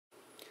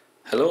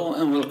Hello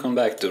and welcome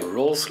back to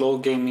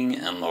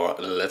RawSlowGaming and our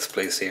Let's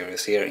Play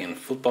series here in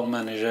Football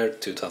Manager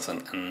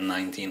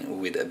 2019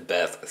 with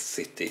Bath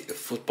City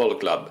Football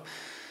Club.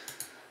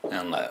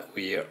 And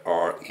we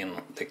are in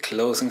the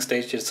closing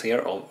stages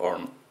here of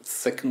our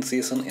second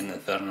season in the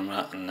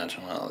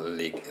Vanarama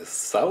League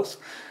South.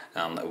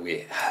 And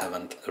we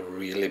haven't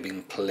really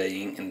been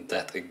playing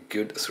that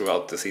good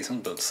throughout the season,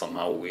 but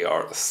somehow we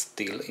are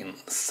still in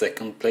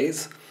second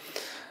place.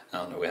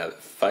 And we have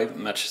 5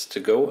 matches to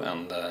go,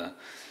 and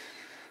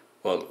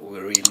well, we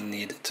really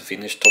need to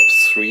finish top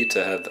 3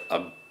 to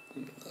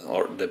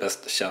have the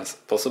best chance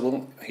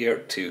possible here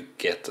to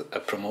get a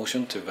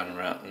promotion to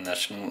Vanarama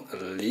National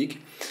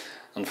League.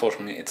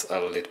 Unfortunately, it's a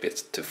little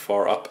bit too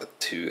far up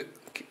to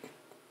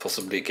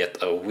possibly get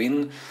a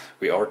win.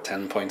 We are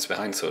 10 points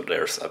behind, so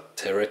there's a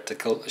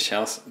theoretical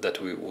chance that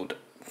we would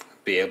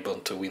be able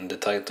to win the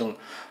title,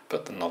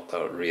 but not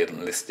a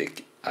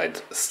realistic,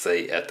 I'd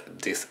say,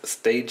 at this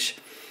stage.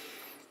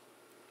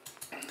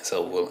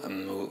 So we'll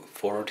move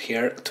forward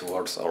here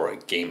towards our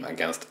game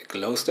against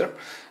Gloucester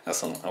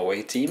as an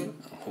away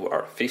team, who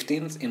are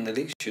 15th in the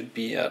league. Should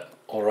be an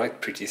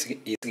alright, pretty easy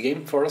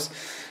game for us.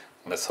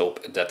 Let's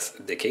hope that's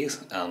the case.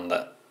 And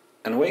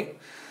anyway,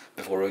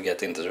 before we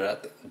get into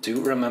that,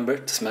 do remember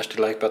to smash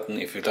the like button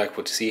if you like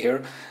what you see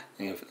here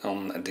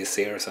on this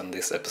series and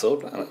this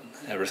episode and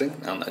everything.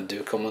 And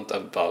do comment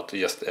about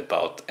just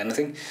about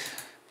anything.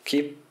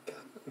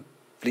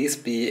 Please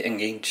be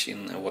engaged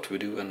in what we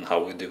do and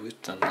how we do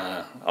it, and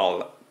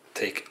I'll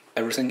take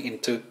everything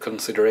into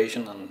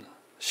consideration and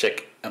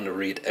check and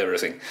read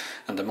everything.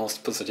 And the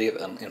most positive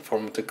and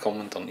informative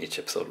comment on each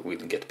episode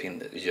will get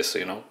pinned, just so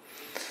you know.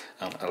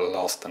 And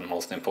last and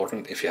most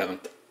important, if you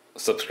haven't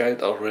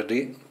subscribed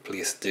already,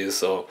 please do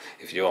so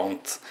if you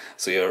want,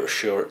 so you're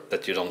sure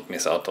that you don't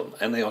miss out on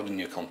any of the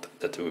new content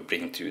that we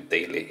bring to you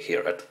daily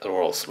here at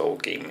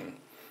RawSlowGaming.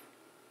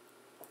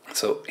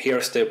 So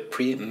here's the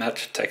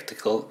pre-match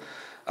tactical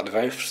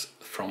advice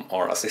from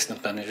our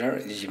assistant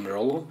manager Jim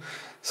Rollo.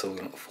 So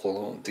we'll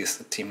follow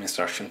this team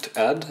instruction to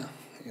add.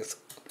 It's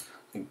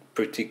a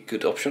pretty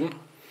good option,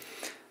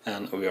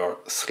 and we are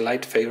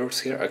slight favorites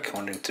here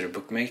according to the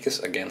bookmakers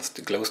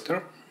against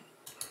Gloucester.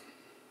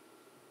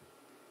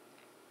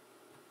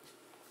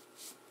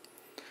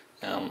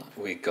 And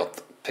we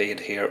got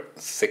paid here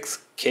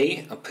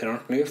 6k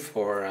apparently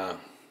for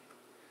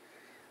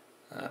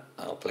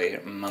our player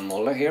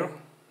Manola here,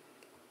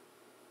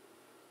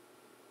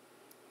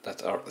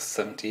 that are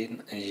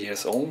 17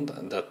 years old,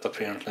 that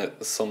apparently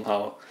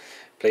somehow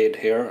played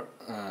here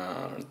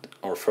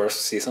our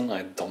first season.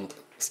 I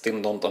still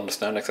don't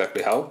understand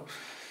exactly how,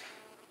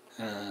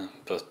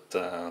 but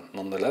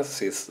nonetheless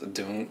he's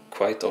doing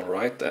quite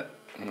alright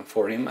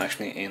for him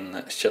actually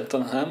in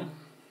Cheltenham.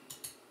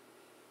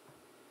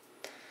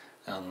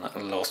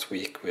 And last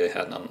week we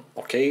had an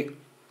okay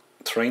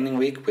training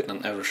week with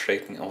an average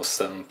rating of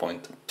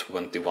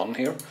 7.21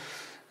 here.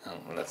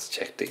 And let's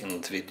check the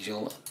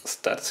individual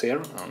stats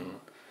here on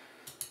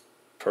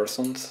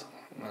persons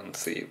and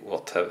see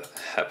what have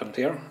happened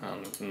here.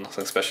 And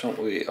nothing special.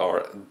 We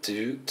are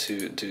due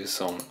to do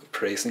some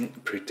praising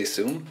pretty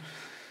soon,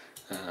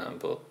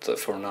 but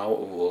for now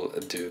we'll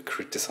do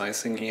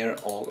criticizing here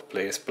all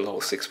players below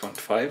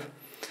 6.5.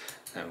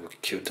 And we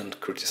couldn't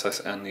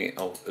criticize any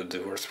of the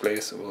worst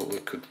players. Well, we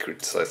could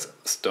criticize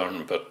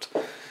Stern, but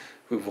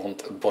we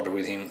won't bother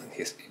with him.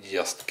 He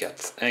just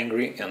gets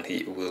angry and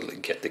he will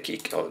get the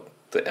kick at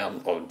the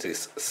end of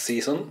this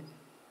season.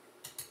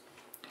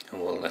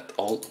 And we'll let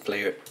all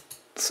players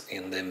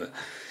in the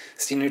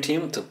senior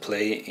team to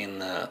play in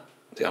the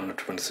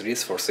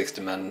under-23s for 60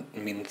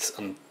 minutes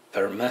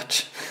per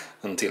match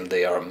until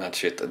they are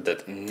match fit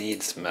that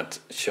needs match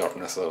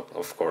sharpness. So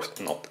of course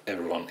not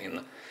everyone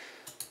in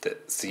the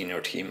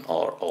senior team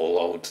are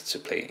allowed to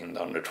play in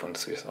the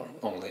under-23s, or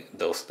only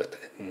those that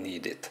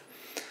need it.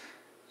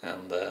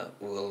 And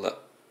we'll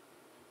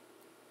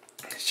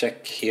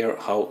check here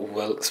how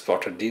well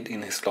Sparta did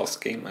in his last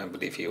game. I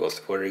believe he was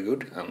very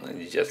good,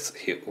 and yes,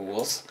 he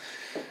was.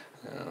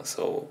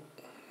 So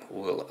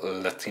we'll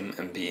let him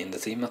be in the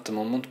team at the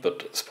moment,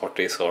 but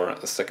Sparta is our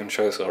second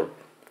choice, or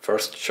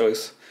first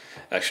choice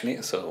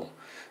actually, so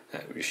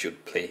we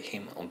should play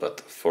him.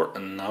 But for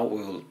now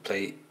we will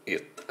play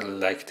it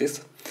like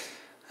this.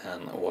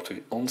 And what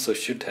we also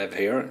should have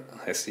here,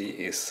 I see,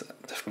 is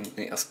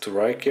definitely a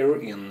striker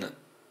in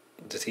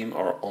the team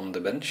or on the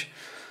bench.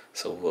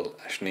 So we'll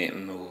actually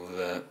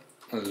move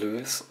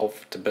Lewis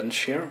off the bench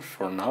here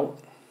for now,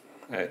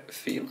 I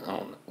feel,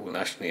 and we'll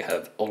actually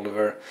have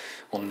Oliver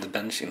on the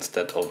bench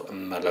instead of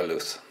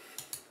Malalus.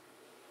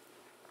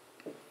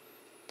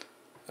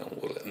 And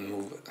we'll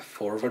move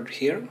forward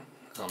here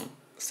and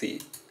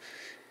see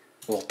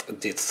what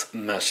this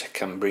match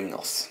can bring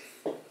us.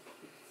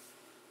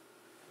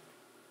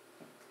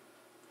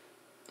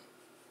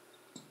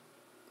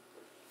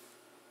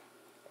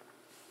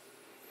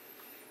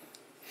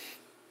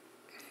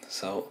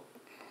 So,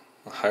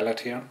 a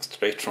highlight here,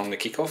 straight from the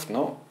kickoff.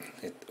 No,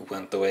 it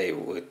went away,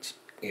 which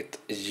it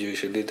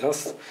usually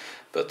does,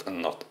 but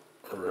not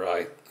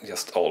right,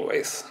 just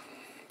always.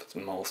 But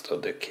most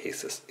of the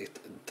cases it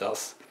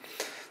does.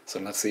 So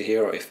let's see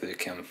here if we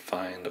can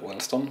find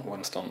Wellstone.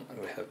 Wellstone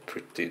we have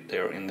pretty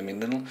there in the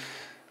middle.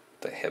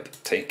 They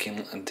have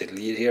taken the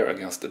lead here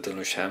against the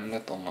Dulwich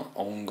Hamlet on an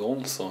own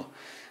goal, so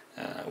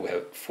we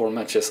have 4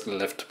 matches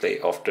left to play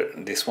after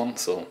this one,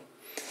 so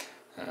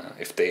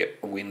if they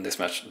win this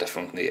match,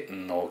 definitely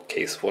no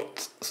case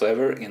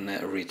whatsoever in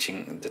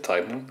reaching the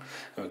title.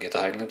 We get a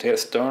highlight here,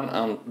 Stern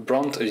and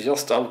Brunt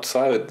just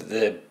outside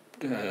the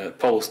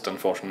post,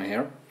 unfortunately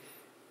here.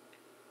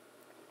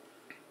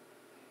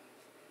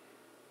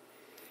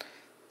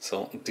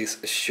 So this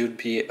should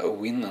be a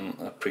win, and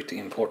a pretty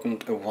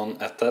important one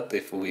at that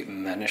if we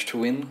manage to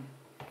win.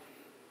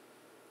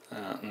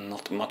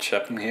 Not much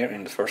happened here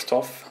in the first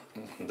half.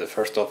 The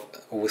first half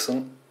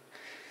whistle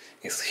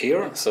is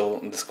here, so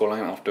the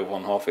scoreline after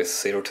one half is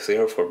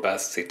 0-0 for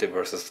Bath City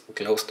versus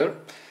Gloucester.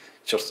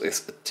 Shots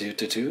is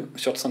 2-2,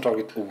 shots on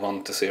target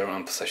 1-0,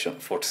 and possession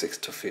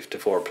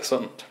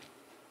 46-54%.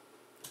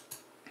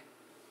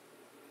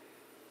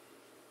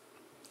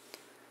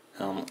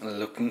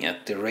 Looking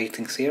at the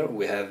ratings here,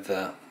 we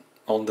have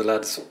all the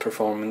lads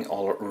performing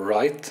all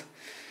right,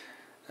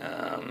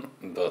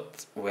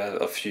 but we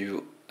have a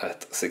few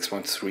at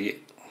 6.3,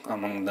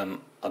 among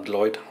them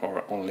Adloyd,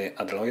 or only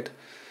Adloyd,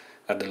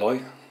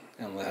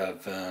 and we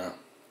have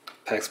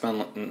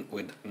Paxman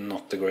with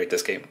not the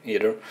greatest game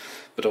either,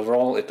 but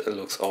overall it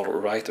looks all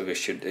right. We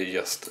should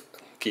just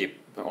keep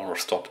or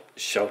start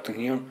shouting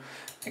here,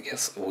 I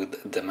guess,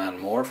 with Demand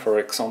More, for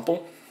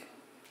example,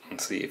 and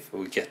see if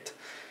we get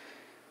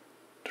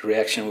the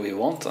reaction we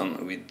want,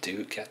 and we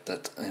do get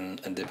that in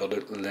the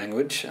body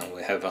language. And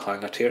we have a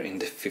highlight here in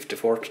the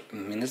 54th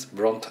minute,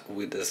 Brunt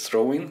with a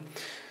throw-in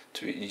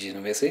to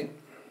Genovese.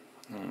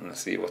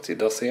 Let's see what he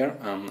does here,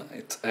 and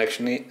it's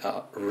actually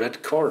a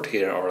red card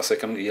here, or a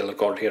second yellow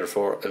card here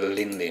for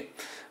Lindy,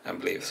 I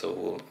believe. So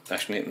we'll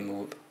actually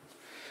move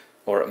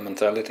our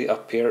mentality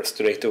up here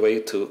straight away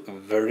to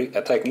very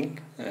attacking,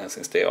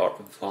 since they are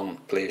 1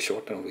 player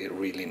short and we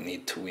really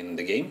need to win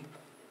the game.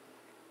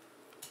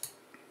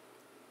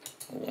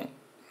 We'll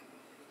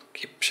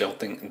keep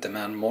shouting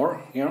Demand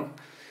More here,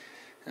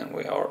 and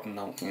we are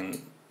now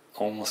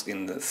almost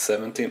in the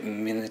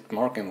 70-minute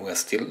mark, and we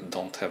still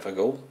don't have a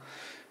goal,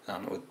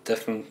 and we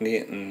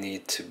definitely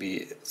need to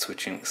be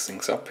switching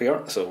things up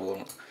here. So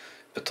we'll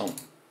put on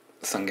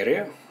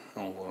Sangare,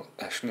 and we'll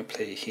actually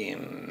play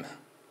him.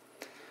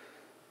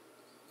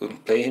 We'll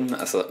play him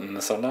as a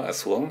Mesala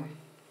as well.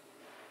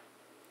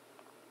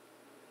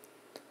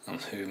 And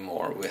who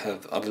more? We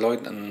have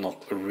Adloyd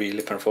not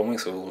really performing,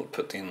 so we'll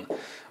put in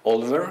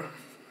Oliver.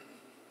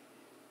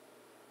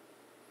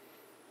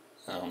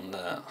 And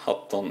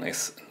Hutton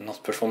is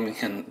not performing,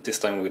 and this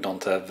time we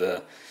don't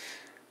have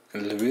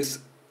Lewis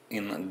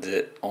in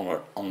the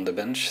on the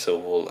bench, so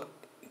we'll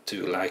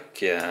do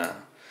like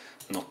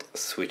not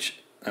switch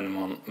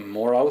anyone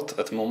more out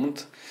at the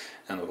moment,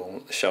 and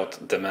we'll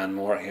shout Demand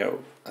More here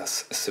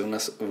as soon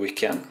as we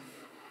can.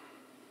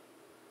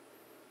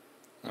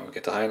 Now we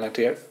get a highlight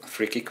here,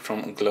 free kick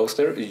from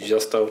Gloucester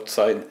just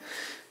outside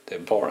the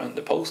bar and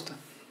the post.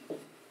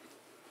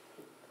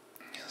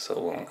 So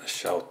we'll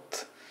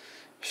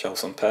show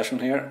some passion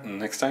here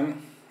next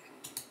time.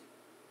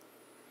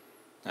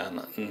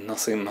 And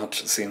nothing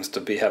much seems to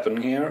be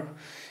happening here,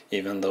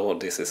 even though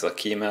this is a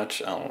key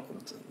match and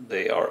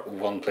they are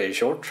 1 player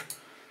short.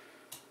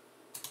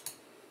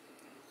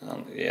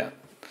 And yeah,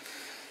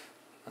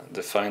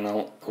 the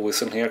final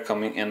whistle here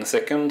coming in a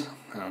second,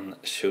 and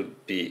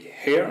should be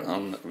here,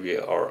 and we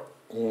are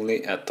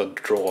only at a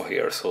draw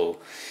here, so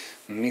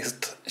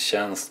missed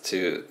chance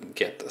to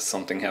get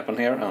something happen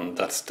here, and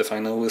that's the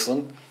final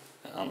whistle.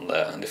 And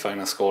the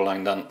final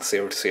scoreline then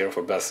 0-0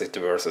 for Bath City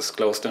versus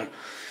Gloucester,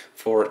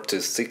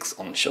 4-6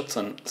 on shots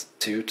and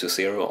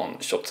 2-0 on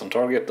shots on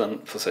target,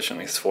 and possession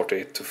is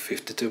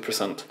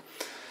 48-52%.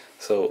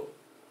 So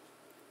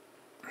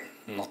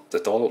not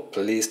at all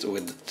pleased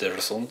with the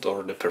result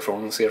or the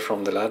performance here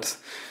from the lads.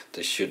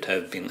 They should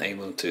have been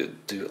able to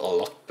do a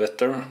lot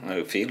better,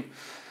 I feel.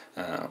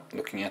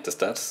 Looking at the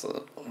stats,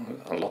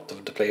 a lot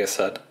of the players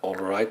had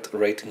alright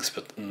ratings,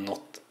 but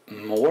not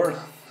more,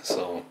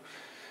 so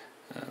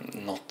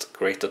not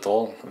great at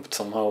all. But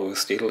somehow we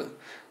still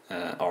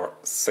are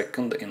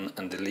second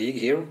in the league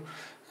here,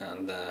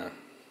 and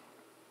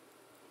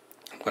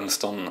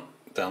Wellstone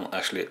then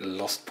actually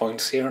lost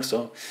points here,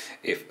 so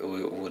if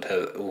we would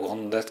have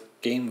won that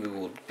game we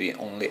would be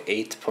only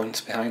 8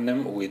 points behind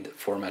them with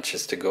 4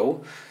 matches to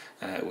go,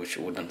 which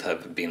wouldn't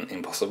have been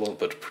impossible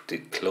but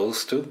pretty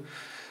close to.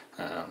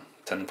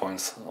 10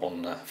 points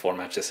on 4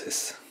 matches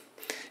is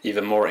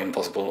even more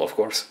impossible, of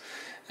course,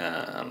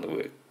 and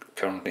we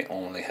currently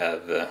only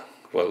have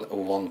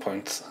 1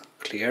 point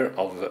clear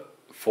of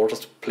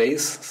 4th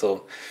place,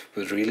 so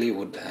we really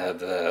would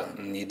have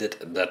needed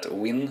that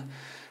win.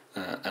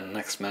 And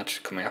next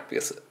match coming up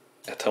is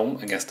at home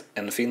against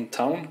Enfield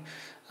Town,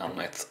 and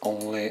it's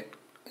only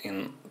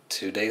in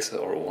 2 days,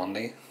 or 1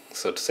 day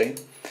so to say,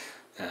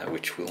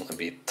 which will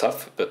be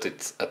tough, but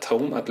it's at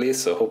home at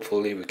least, so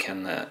hopefully we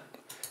can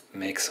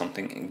make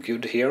something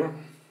good here.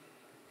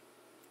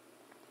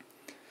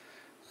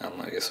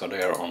 And you saw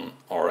there on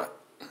our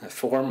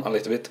form a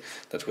little bit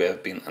that we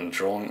have been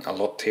drawing a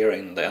lot here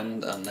in the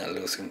end and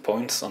losing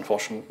points,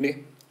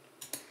 unfortunately.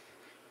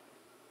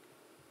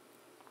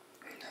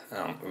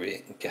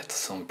 We get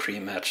some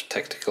pre-match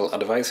tactical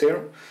advice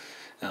here,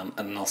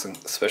 and nothing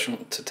special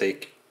to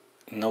take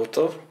note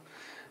of.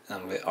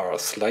 And we are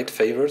slight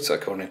favorites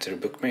according to the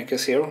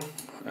bookmakers here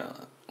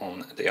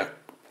on the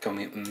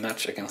upcoming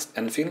match against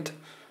Enfield.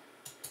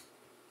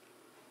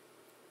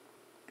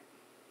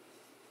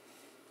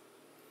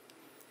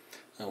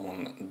 I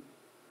will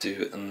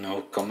do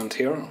no comment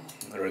here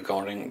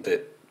regarding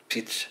the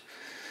pitch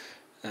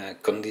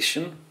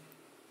condition.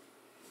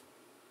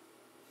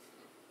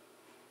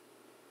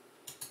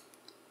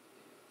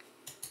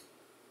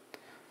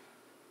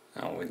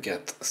 And we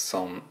get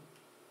some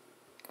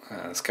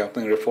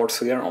scouting reports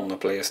here on the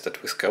players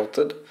that we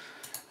scouted,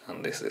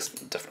 and this is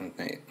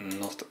definitely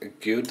not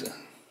good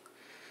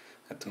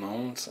at the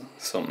moment.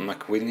 So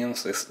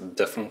McWilliams is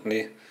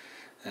definitely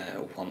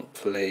one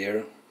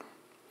player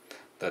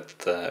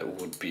that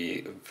would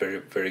be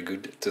very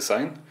good to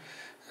sign.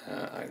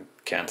 I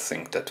can't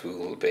think that we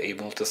will be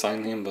able to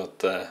sign him,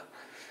 but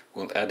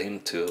we'll add him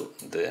to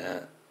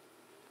the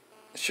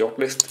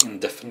shortlist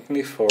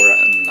indefinitely for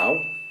now.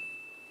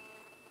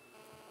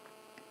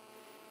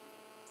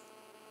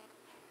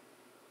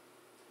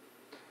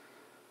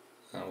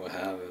 We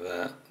have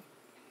the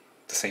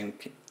same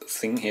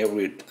thing here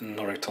with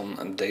Norrington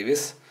and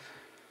Davis.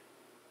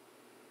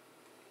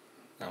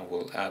 And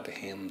we'll add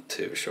him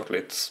to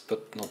shortlists,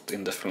 but not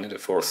indefinitely,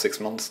 for 6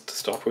 months to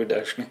start with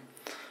actually.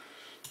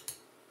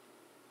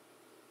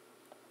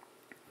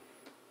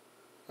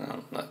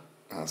 And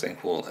I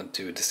think we'll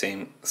do the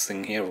same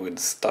thing here with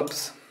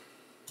Stubbs.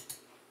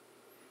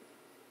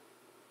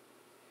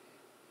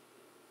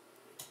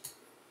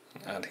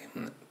 Add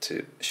him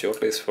to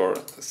shortlist for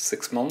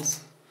 6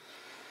 months.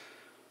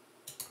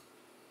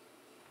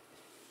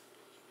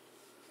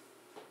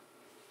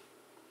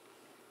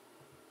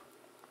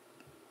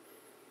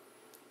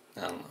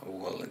 And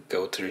we'll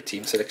go to the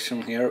team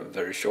selection here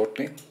very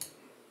shortly.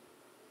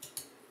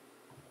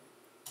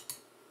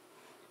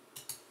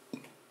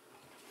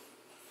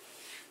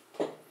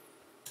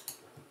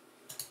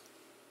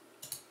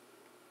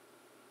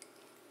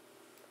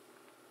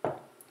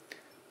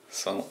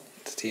 So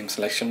the team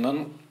selection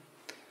then.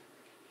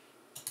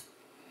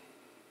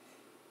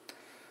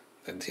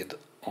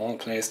 All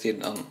players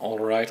did an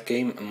alright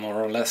game,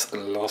 more or less,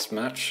 last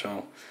match.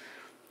 So,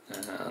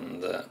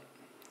 and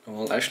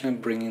we'll actually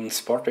bring in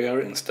Sparta here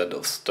instead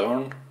of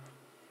Stern.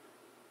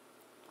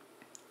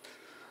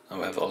 And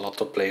we have a lot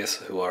of players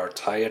who are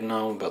tired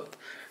now, but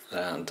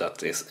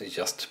that is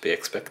just to be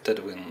expected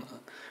when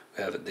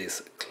we have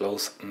these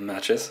close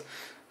matches.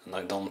 And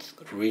I don't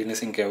really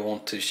think I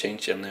want to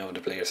change any of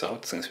the players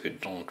out, since we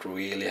don't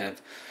really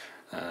have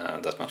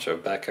that much of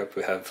a backup.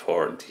 We have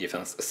for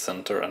defense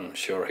center and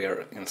Sure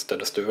here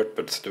instead of Stewart,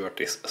 but Stewart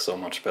is so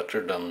much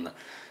better than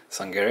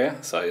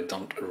Sangaria, so I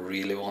don't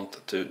really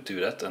want to do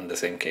that. And the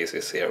same case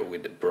is here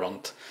with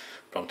Brunt.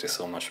 Brunt is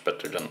so much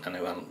better than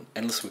anyone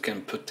else we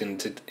can put in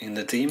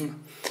the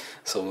team,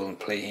 so we'll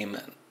play him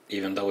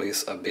even though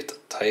he's a bit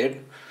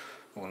tired.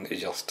 We'll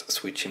just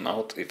switch him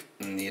out if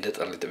needed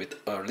a little bit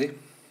early.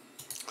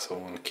 So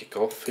we'll kick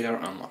off here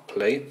and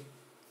play,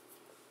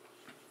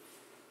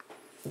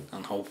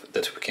 and hope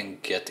that we can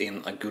get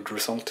in a good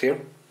result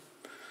here.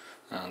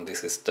 And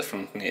this is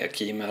definitely a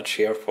key match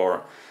here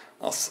for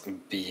us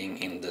being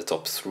in the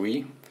top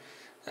 3.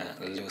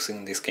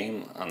 Losing this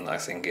game, and I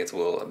think it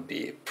will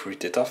be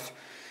pretty tough.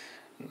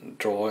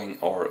 Drawing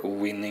or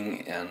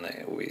winning, and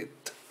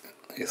it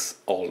is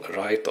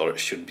alright, or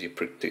should be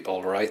pretty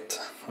alright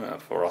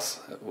for us,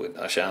 with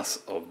a chance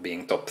of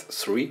being top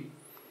 3.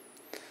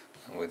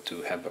 We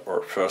do have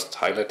our first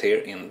highlight here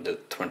in the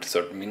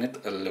 23rd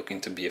minute,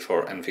 looking to be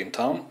for Enfield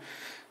Town,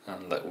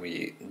 and that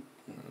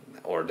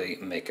they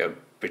make a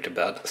pretty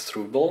bad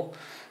through ball,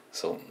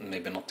 so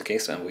maybe not the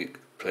case, and we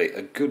play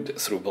a good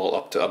through ball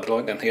up to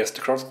Adloyd, and here's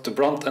the cross to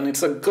Brunt, and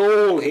it's a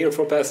goal here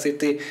for Bath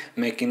City,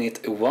 making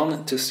it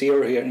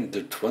 1-0 here in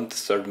the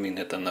 23rd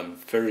minute, and a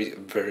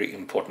very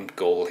important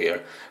goal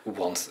here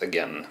once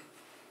again.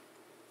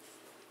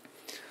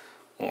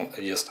 Well,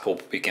 I just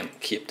hope we can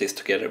keep this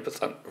together,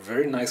 but a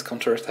very nice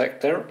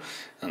counter-attack there,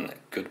 and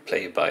good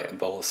play by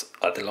both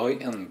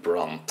Adeloy and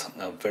Brunt.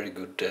 A very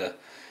good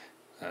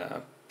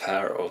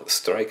pair of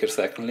strikers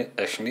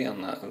actually,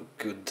 and a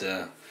good,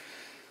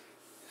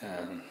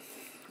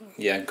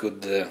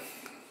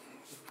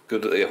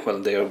 well,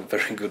 they are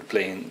very good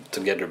playing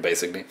together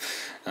basically.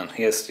 And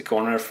here's the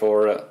corner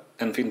for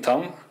Enfield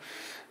Town.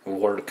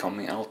 Ward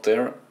coming out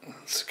there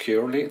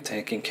securely,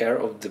 taking care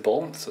of the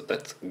ball, so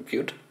that's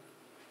good.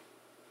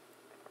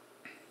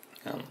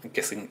 I'm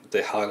guessing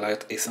the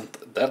highlight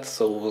isn't that,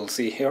 so we'll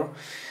see here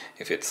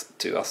if it's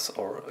to us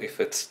or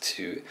if it's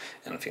to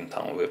Enfield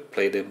Town. We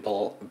play the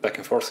ball back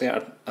and forth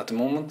here at the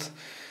moment,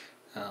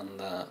 and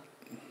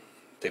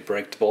they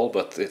break the ball,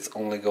 but it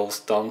only goes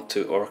down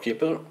to our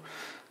keeper,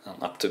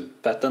 And up to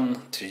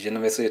Batten, to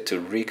Genovese, to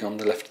Reek on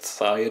the left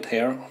side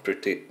here,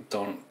 pretty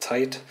darn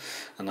tight.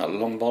 And a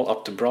long ball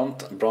up to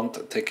Brunt.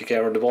 Brunt taking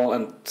care of the ball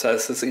and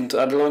passes into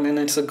Adeline, and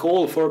it's a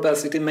goal for Bath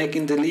City,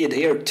 making the lead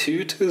here,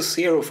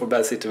 2-0 for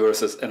Bath City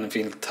versus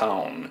Enfield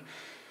Town.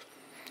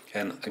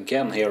 And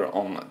again here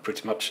on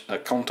pretty much a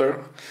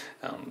counter,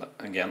 and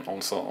again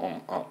also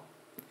on a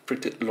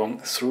pretty long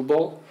through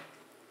ball,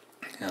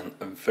 and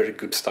very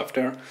good stuff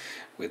there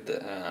with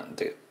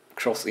the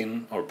cross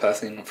in or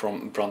pass in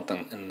from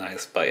Brunton, and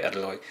nice by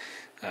Adeloy,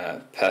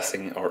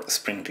 passing or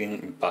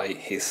sprinting by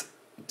his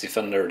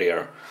defender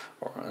there,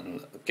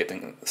 and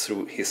getting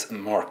through his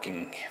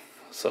marking,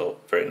 so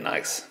very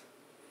nice.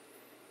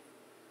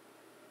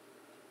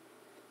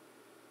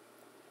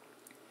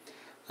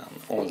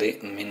 Only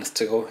minutes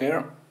to go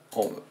here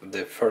of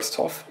the first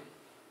half.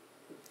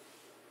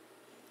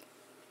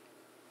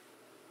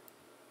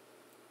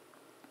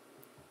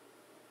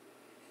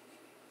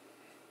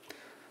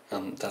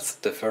 And that's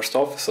the first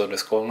half, so the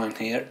scoreline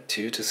here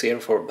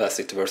 2-0 for Bath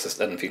City versus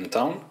Enfield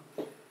Town.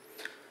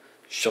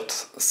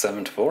 Shots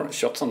 74,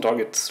 shots on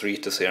target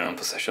 3-0, and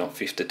possession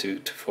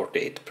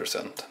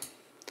 52-48%.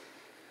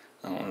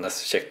 And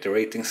let's check the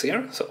ratings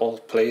here. So all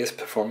players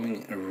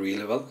performing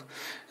really well,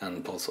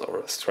 and both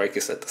our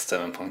strikers at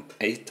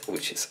 7.8,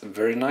 which is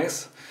very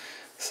nice.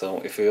 So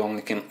if we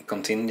only can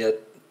continue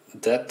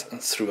that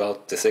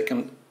throughout the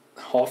second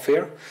half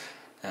here,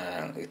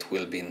 it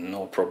will be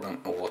no problem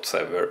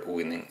whatsoever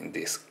winning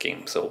this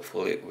game. So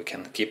hopefully we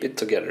can keep it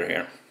together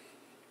here.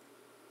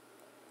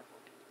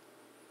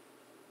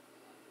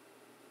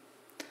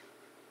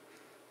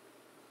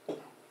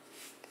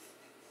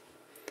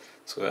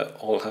 So we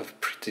all have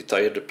pretty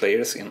tired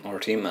players in our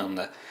team,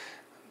 and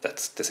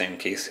that's the same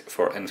case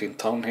for Enfield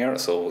Town here,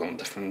 so we'll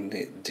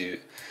definitely do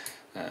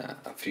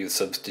a few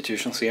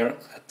substitutions here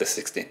at the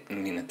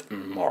 60-minute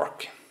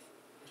mark.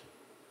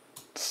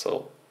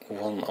 So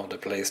one of the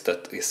players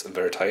that is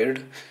very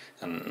tired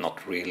and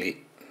not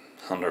really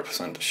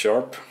 100%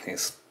 sharp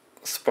is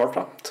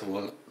Sparta, so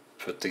we'll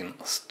put in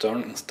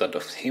Stern instead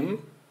of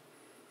him.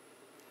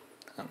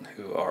 And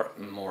who are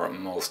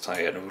most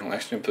tired, we'll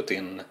actually put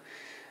in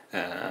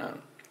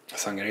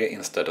Sangre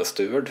instead of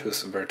Stewart,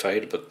 who's very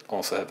tired but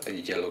also have a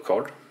yellow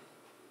card.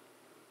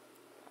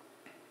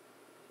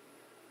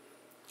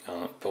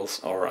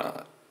 Both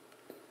our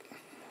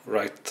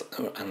right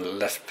and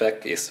left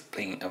back is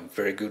playing a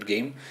very good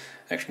game.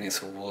 Actually,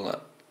 so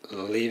we'll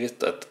leave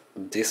it at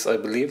this, I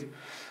believe.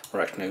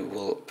 Or actually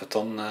we'll put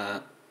on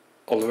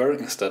Oliver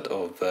instead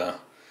of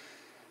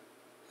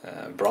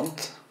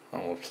Brunt.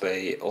 And we'll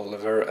play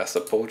Oliver as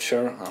a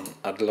poacher, and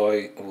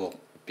Adeloy will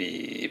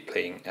be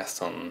playing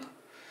as an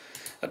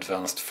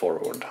advanced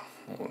forward.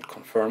 We'll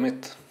confirm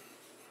it.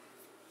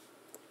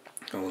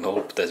 We'll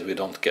hope that we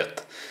don't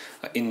get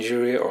an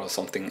injury or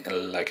something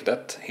like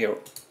that here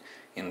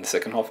in the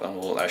second half, and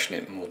we'll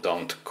actually move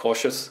down to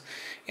cautious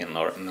in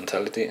our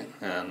mentality.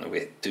 And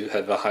we do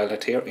have a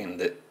highlight here in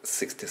the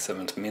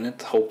 67th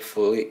minute.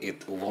 Hopefully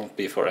it won't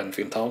be for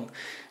Enfield Town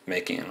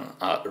making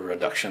a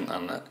reduction,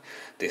 and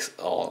this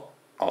all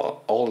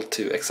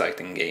too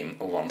exciting game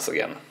once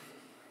again.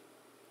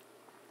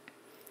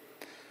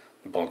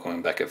 The ball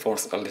going back and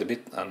forth a little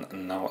bit,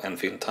 and now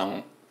Enfield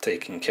Town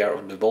taking care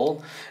of the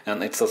ball,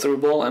 and it's a through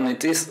ball, and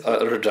it is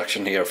a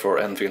reduction here for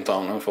Enfield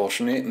Town,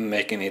 unfortunately,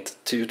 making it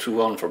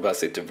 2-1 for Bath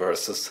City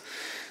versus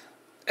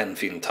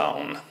Enfield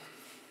Town.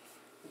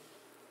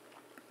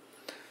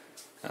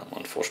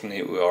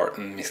 Unfortunately we are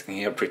missing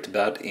here pretty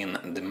bad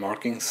in the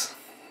markings,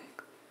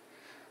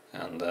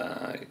 and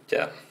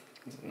yeah,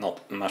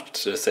 not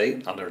much to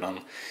say other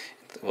than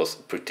it was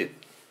pretty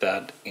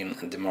bad in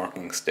the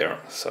markings there.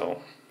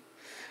 So,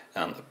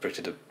 and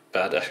pretty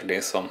bad actually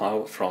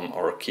somehow from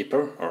our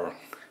keeper, or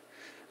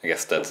I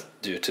guess that's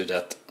due to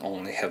that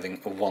only having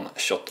one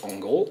shot on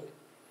goal.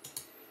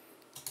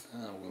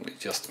 We'll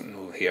just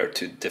move here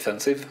to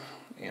defensive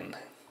in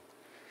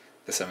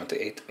the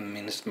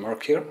 78-minute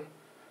mark here.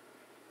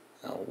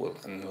 We'll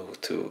move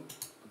to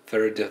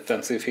very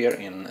defensive here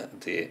in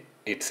the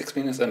 86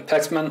 minutes, and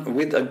Paxman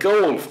with a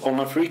goal on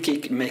a free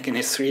kick, making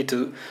it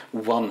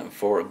 3-1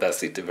 for Bath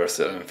City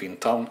versus Enfield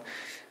Town,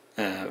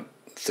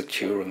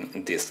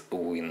 securing this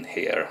win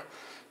here.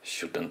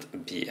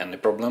 Shouldn't be any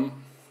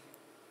problem.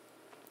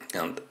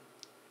 And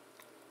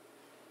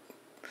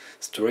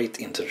straight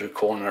into the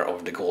corner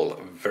of the goal,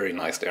 very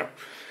nice there.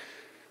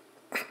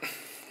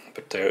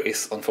 But there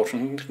is,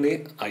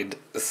 unfortunately, I'd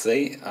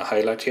say, a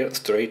highlight here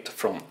straight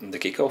from the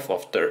kickoff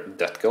after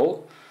that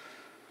goal.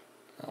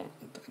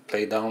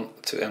 Play down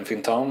to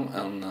Enfield Town,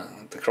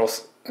 and the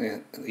cross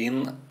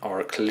in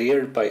are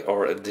cleared by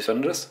our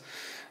defenders,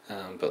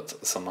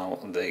 but somehow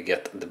they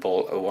get the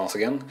ball once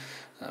again.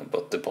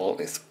 But the ball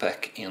is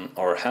back in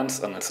our hands,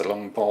 and it's a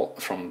long ball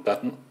from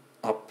Batten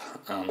up,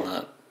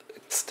 and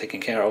it's taken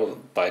care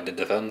of by the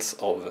defense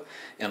of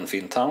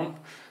Enfield Town.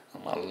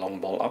 And a long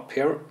ball up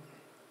here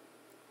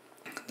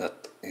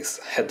that is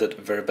headed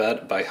very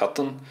bad by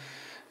Hutton,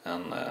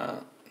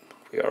 and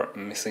we are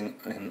missing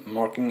in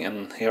marking,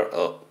 and here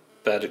a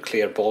bad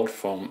clear ball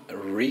from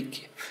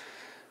Reek,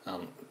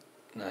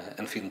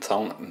 Enfield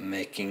Town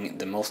making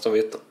the most of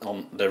it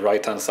on the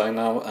right hand side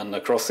now, and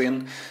a cross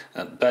in,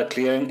 and bad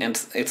clearing,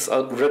 and it's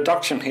a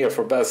reduction here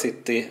for Bath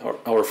City,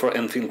 or for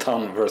Enfield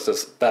Town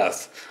versus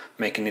Bath,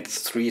 making it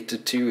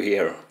 3-2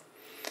 here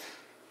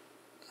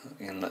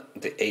in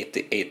the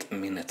 88th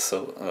minute.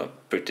 So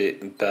pretty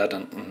bad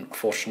and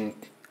unfortunate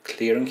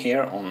clearing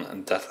here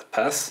on that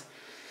pass,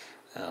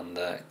 and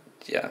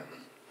yeah,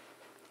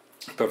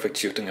 perfect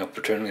shooting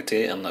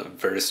opportunity and a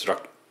very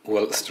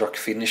well struck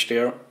finish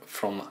there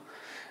from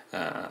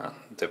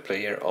the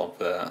player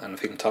of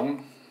Enfield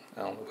Town.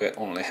 We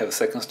only have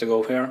seconds to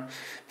go here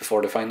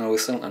before the final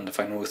whistle, and the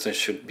final whistle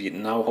should be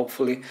now,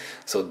 hopefully,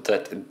 so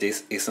that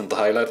this isn't the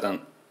highlight,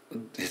 and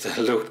it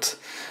looked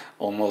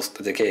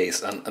almost the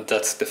case, and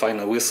that's the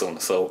final whistle.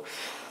 So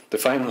the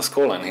final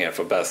scoreline here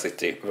for Bath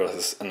City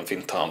versus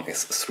Enfield Town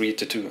is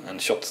 3-2,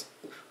 and shots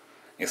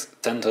is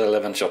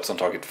 10-11 shots on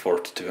target,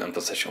 42, and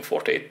possession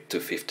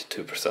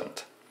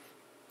 48-52%.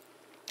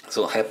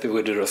 So happy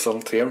with the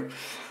result here.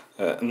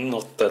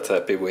 Not that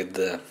happy with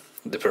the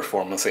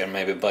performance here,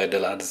 maybe by the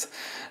lads,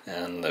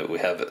 and we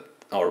have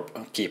our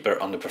keeper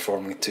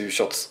underperforming 2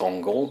 shots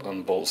on goal,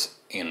 and both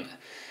in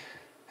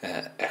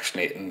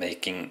actually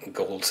making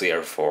goals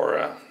here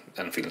for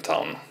Enfield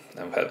Town.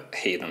 And we have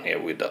Hayden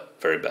here with a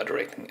very bad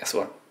rating as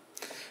well.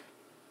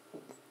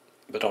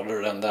 But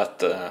other than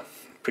that,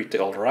 pretty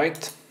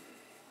alright.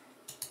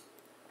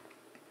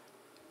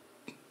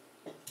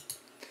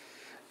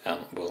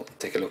 And we'll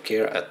take a look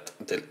here at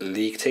the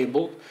league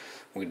table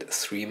with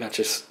 3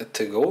 matches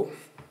to go.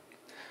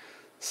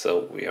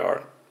 So we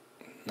are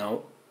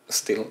now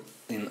still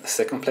in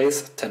second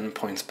place, 10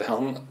 points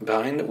behind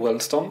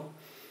Wellstone,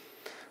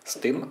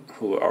 still,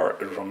 who are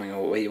running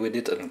away with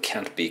it and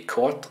can't be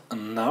caught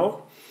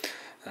now.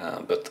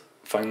 But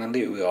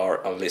finally we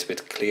are a little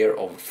bit clear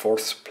of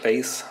 4th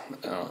place,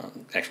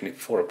 actually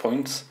 4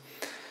 points.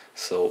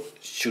 So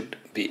should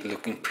be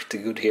looking pretty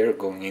good here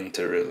going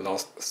into the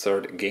last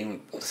 3rd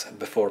game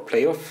before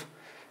playoff,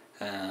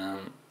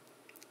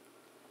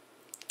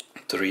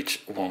 to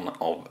reach one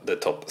of the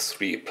top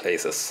 3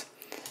 places.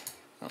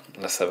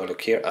 Let's have a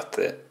look here at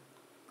the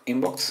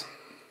inbox.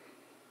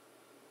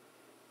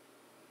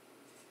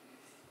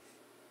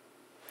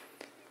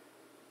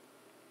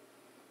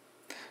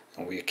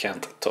 We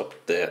can't top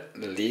the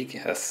league,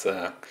 as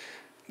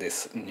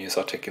this news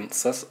article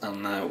says,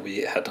 and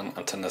we had an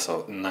attendance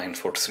of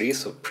 943,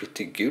 so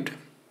pretty good.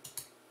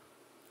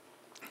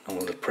 And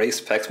we'll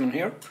praise Paxman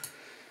here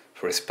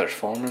for his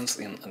performance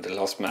in the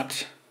last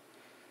match.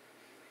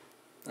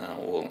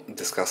 We'll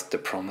discuss the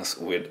promise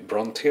with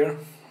Brunt here.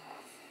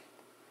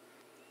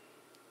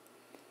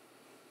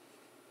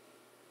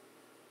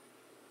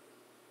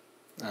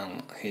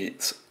 And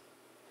he's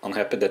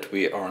unhappy that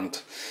we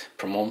aren't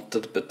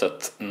promoted, but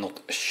that's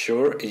not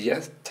sure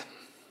yet.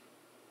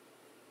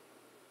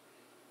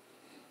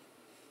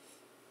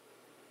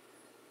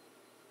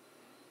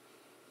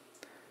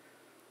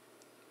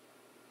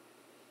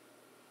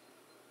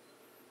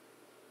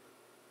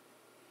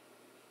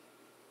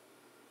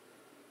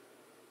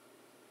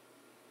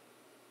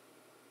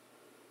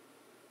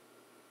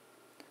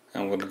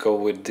 And we'll go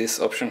with this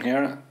option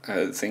here.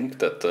 I think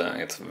that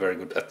it's a very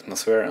good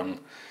atmosphere, and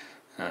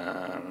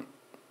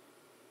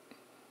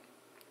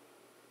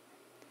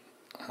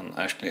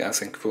actually I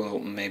think we'll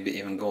maybe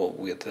even go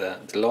with the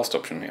last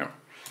option here.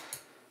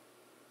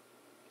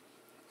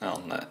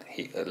 And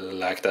he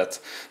liked that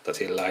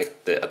he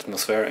liked the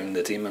atmosphere in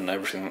the team and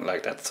everything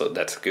like that, so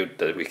that's good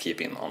that we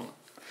keep him on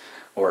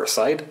our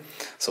side.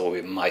 So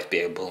we might be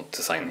able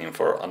to sign him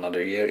for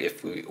another year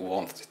if we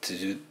want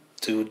to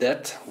do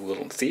that.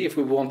 We'll see if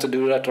we want to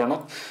do that or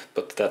not,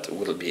 but that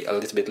will be a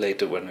little bit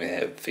later when we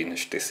have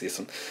finished this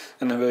season.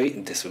 Anyway,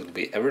 this will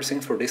be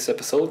everything for this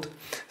episode,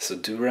 so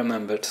do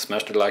remember to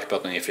smash the like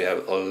button if you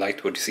have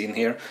liked what you've seen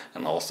here,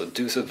 and also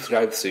do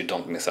subscribe so you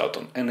don't miss out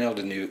on any of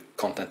the new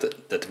content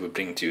that we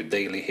bring to you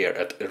daily here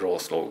at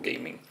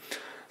RawSlowGaming.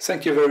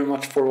 Thank you very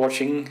much for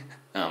watching,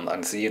 and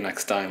I'll see you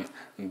next time.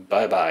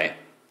 Bye bye.